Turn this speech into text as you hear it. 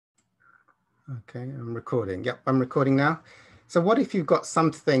Okay, I'm recording. Yep, I'm recording now. So what if you've got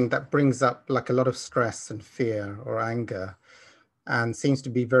something that brings up like a lot of stress and fear or anger and seems to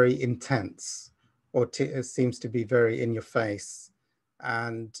be very intense, or it seems to be very in your face,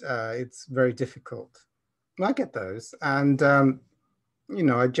 and it's very difficult? Well, I get those. And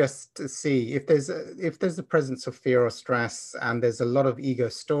I just see if there's a presence of fear or stress and there's a lot of ego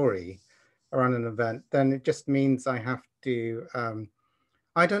story around an event, then it just means I have to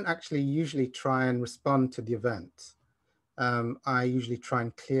I don't actually usually try and respond to the event. I usually try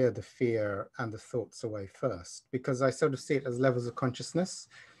and clear the fear and the thoughts away first, because I sort of see it as levels of consciousness.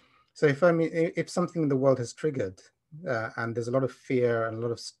 So if something in the world has triggered and there's a lot of fear and a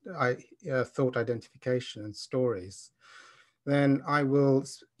lot of thought identification and stories, then I will,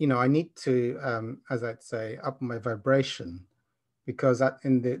 I need to, as I'd say, up my vibration, because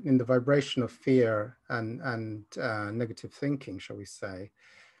in the vibration of fear and negative thinking, shall we say,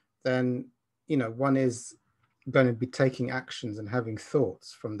 then one is going to be taking actions and having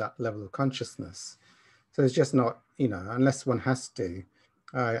thoughts from that level of consciousness. So it's just not, unless one has to,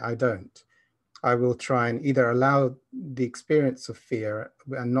 I don't. I will try and either allow the experience of fear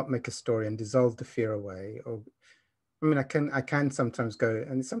and not make a story and dissolve the fear away. Or, I can sometimes go,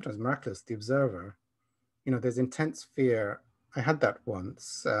 and it's sometimes miraculous, the observer. There's intense fear. I had that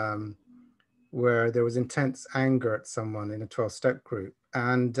once, where there was intense anger at someone in a 12-step group.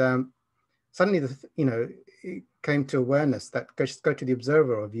 And suddenly, it came to awareness that just go to the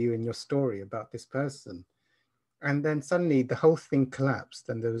observer of you and your story about this person. And then suddenly the whole thing collapsed,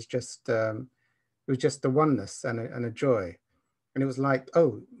 and there was just, it was just a oneness and a joy. And it was like,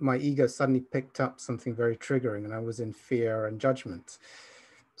 oh, my ego suddenly picked up something very triggering, and I was in fear and judgment.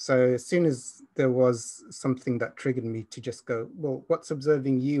 So as soon as there was something that triggered me to just go, well, what's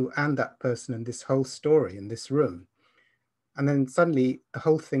observing you and that person in this whole story in this room? And then suddenly the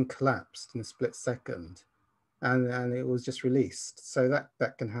whole thing collapsed in a split second, and it was just released. So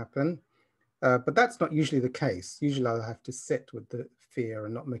that can happen. But that's not usually the case. Usually I'll have to sit with the fear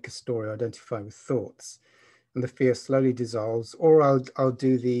and not make a story, identify with thoughts. And the fear slowly dissolves, or I'll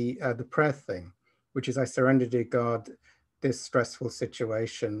do the prayer thing, which is I surrender to God this stressful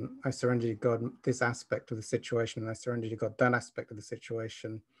situation. I surrender to God this aspect of the situation, and I surrender to God that aspect of the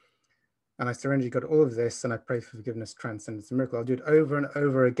situation. And I surrender to God all of this, and I pray for forgiveness, transcendence, and miracle. I'll do it over and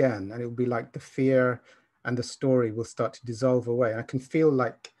over again, and it will be like the fear and the story will start to dissolve away. And I can feel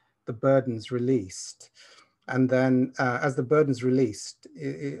like the burden's released. And then as the burden's released,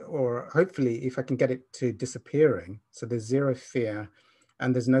 or hopefully if I can get it to disappearing, so there's zero fear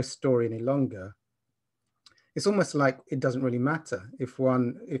and there's no story any longer, it's almost like it doesn't really matter. If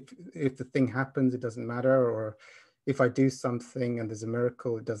the thing happens, it doesn't matter. Or if I do something and there's a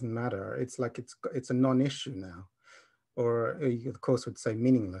miracle, it doesn't matter. It's like it's a non-issue now. Or you of course would say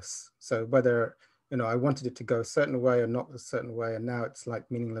meaningless. So whether I wanted it to go a certain way or not a certain way, and now it's like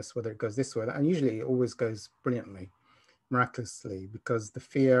meaningless whether it goes this way. And usually it always goes brilliantly, miraculously, because the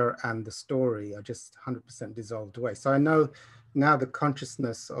fear and the story are just 100% dissolved away. So I know now the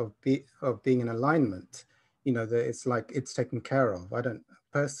consciousness of being in alignment, that it's like it's taken care of. I don't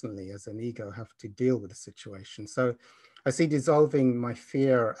personally, as an ego, have to deal with the situation. So I see dissolving my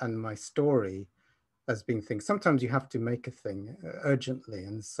fear and my story as being things. Sometimes you have to make a thing urgently,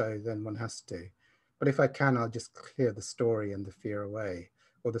 and so then one has to. But if I can, I'll just clear the story and the fear away,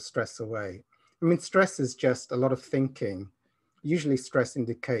 or the stress away. I mean, stress is just a lot of thinking. Usually stress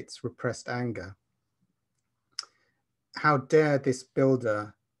indicates repressed anger. How dare this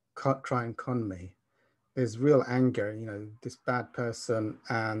builder try and con me? There's real anger, this bad person,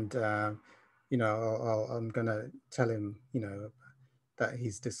 and I'm gonna tell him, that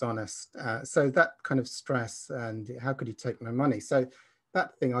he's dishonest. So that kind of stress, and how could he take my money? So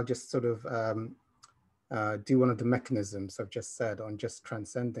that thing, I'll just sort of do one of the mechanisms I've just said on just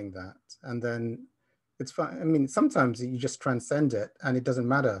transcending that. And then it's fine. I mean, sometimes you just transcend it and it doesn't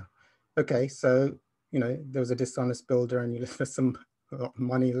matter. Okay, so, there was a dishonest builder and there's some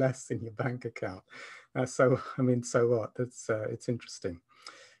money less in your bank account. So what? It's interesting.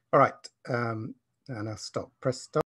 All right, and I'll stop. Press stop.